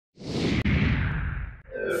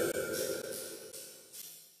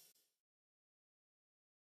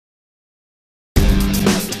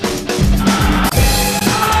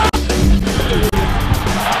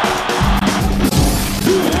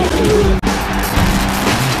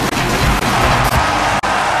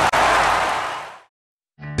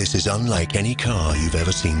This is unlike any car you've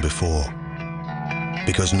ever seen before,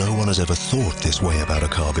 because no one has ever thought this way about a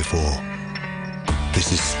car before.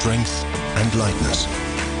 This is strength and lightness.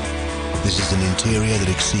 This is an interior that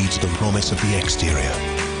exceeds the promise of the exterior.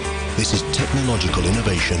 This is technological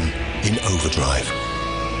innovation in overdrive.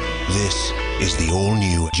 This is the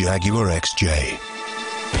all-new Jaguar XJ.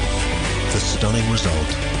 The stunning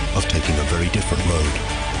result of taking a very different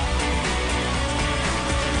road.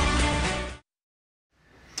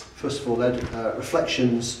 First of all, Ed,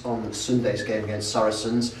 reflections on Sunday's game against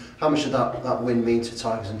Saracens. How much did that win mean to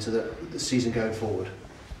Tigers and to the season going forward?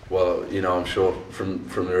 Well, you know, I'm sure from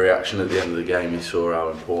the reaction at the end of the game, you saw how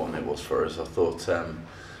important it was for us. I thought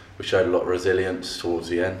we showed a lot of resilience towards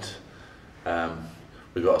the end.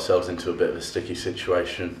 We got ourselves into a bit of a sticky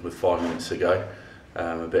situation with 5 minutes to go.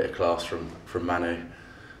 A bit of class from Manu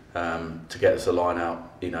to get us the line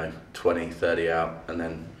out, you know, 20, 30 out, and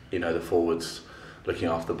then, you know, the forwards looking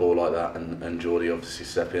after the ball like that, and Geordie obviously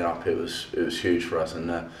stepping up. It was huge for us,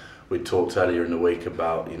 and we talked earlier in the week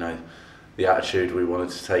about, you know, the attitude we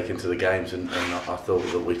wanted to take into the games, and I thought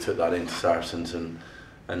that we took that into Saracens, and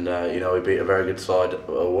you know, we beat a very good side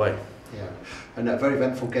away. Yeah, and a very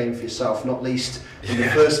eventful game for yourself, not least in the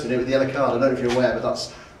first minute with the yellow card. I don't know if you're aware, but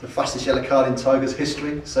that's the fastest yellow card in Tigers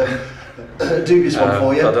history, so a dubious one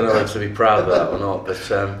for you. I don't know whether to be proud of that or not,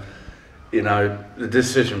 but you know, the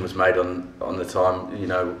decision was made on the time. You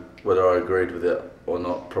know, whether I agreed with it or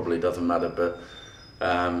not probably doesn't matter, but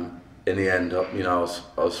in the end, you know,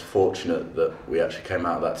 I was fortunate that we actually came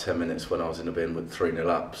out of that 10 minutes when I was in the bin with 3-0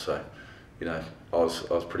 up, so, you know, I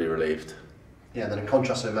was pretty relieved. Yeah, and then in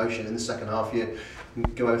contrast to emotion, in the second half, you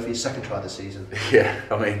go over for your second try this season. Yeah,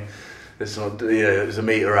 I mean, it's not, you know, it was a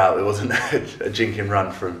metre out. It wasn't a jinking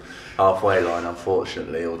run from halfway line,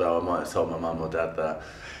 unfortunately, although I might have told my mum or dad that.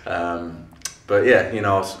 But yeah, you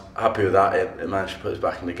know, I was happy with that. It managed to put us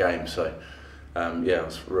back in the game, so yeah, I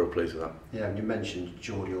was real pleased with that. Yeah, and you mentioned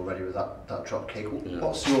Geordie already with that drop kick. Yeah.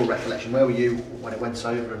 What's your recollection? Where were you when it went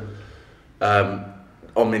over? And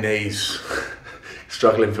on my knees,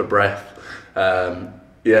 struggling for breath.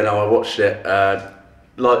 Yeah, no, I watched it.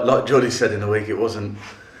 Like Geordie said in the week, it wasn't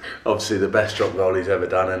obviously the best drop goal he's ever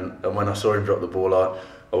done, and when I saw him drop the ball,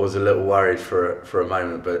 I was a little worried for a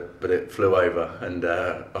moment, but it flew over, and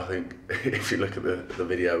I think if you look at the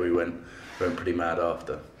video, we went pretty mad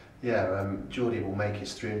after. Yeah, Geordie will make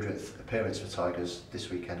his 300th appearance for Tigers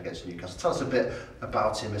this weekend against Newcastle. Tell us a bit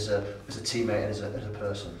about him as a teammate and as a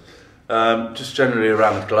person. Just generally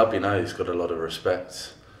around the club, you know, he's got a lot of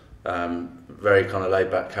respect. Very kind of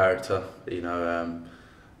laid back character, you know,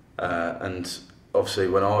 and obviously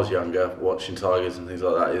when I was younger, watching Tigers and things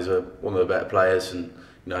like that, he's one of the better players, and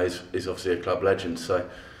you know, he's obviously a club legend. So,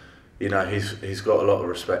 you know, he's got a lot of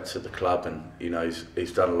respect at the club, and you know,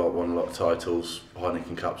 he's done won a lot of titles,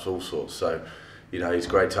 Heineken Cups, all sorts. So, you know, he's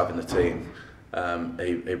great to have in the team.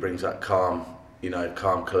 He brings that calm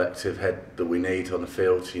collective head that we need on the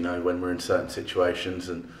field, you know, when we're in certain situations,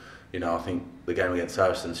 and you know, I think the game against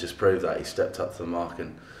Saracens just proved that he stepped up to the mark,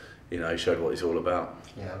 and you know, he showed what he's all about.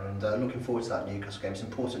 Yeah, and looking forward to that Newcastle game. It's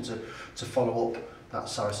important to follow up that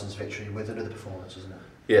Saracens victory with another performance, isn't it?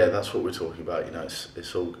 Yeah, that's what we're talking about. You know,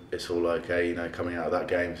 it's all okay. You know, coming out of that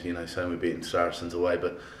game, you know, saying we're beating Saracens away,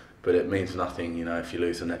 but it means nothing. You know, if you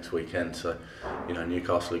lose the next weekend. So, you know,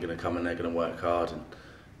 Newcastle are going to come and they're going to work hard, and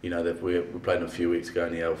you know, we played them a few weeks ago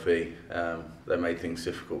in the LV. They made things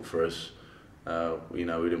difficult for us. You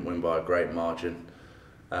know, we didn't win by a great margin.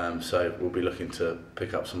 So we'll be looking to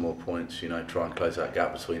pick up some more points, you know, try and close that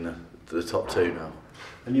gap between the top two now.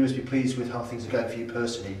 And you must be pleased with how things are going for you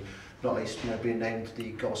personally, not least, you know, being named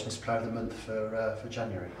the Goldsmiths Player of the Month for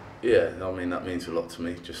January. Yeah, I mean, that means a lot to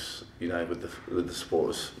me, just, you know, with the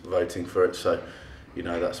supporters voting for it, so, you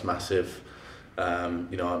know, that's massive.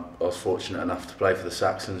 You know, I was fortunate enough to play for the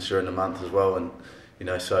Saxons during the month as well, and you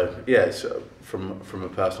know, so yeah, it's, from a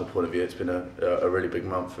personal point of view, it's been a really big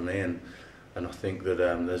month for me, and I think that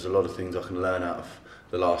there's a lot of things I can learn out of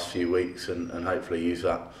the last few weeks, and hopefully use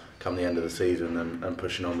that come the end of the season and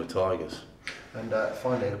pushing on with Tigers. And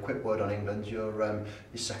finally, a quick word on England. Your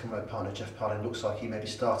second row partner, Jeff Parlin, looks like he may be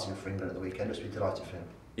starting for England at the weekend. Must be delighted for him.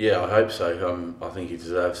 Yeah, I hope so. I think he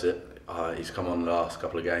deserves it. He's come on the last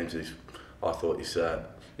couple of games. I thought he's you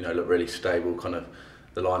know, looked really stable. Kind of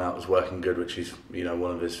the line out was working good, which is, you know,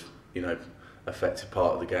 one of his, you know, effective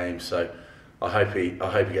part of the game. So I hope he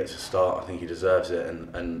gets a start. I think he deserves it,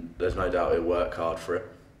 and there's no doubt he'll work hard for it.